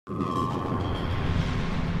What's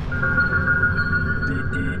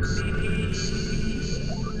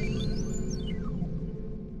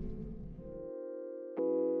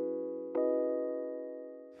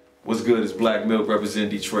good? It's Black Milk representing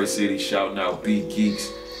Detroit City, shouting out Beatgeeks,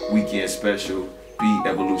 weekend special,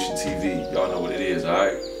 BeatEvolution TV. Y'all know what it is,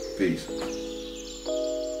 alright? Peace.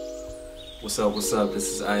 What's up, what's up? This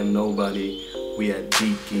is IAMNOBODI. We at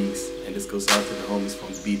Beatgeeks, and this goes out to the homies from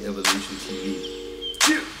BeatEvolution TV.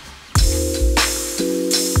 Yeah.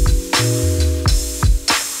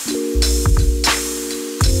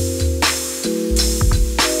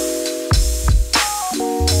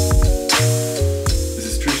 This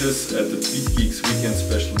is TRISHES at the Beatgeeks weekend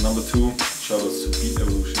special number 2. Shout outs to BeatEvolution.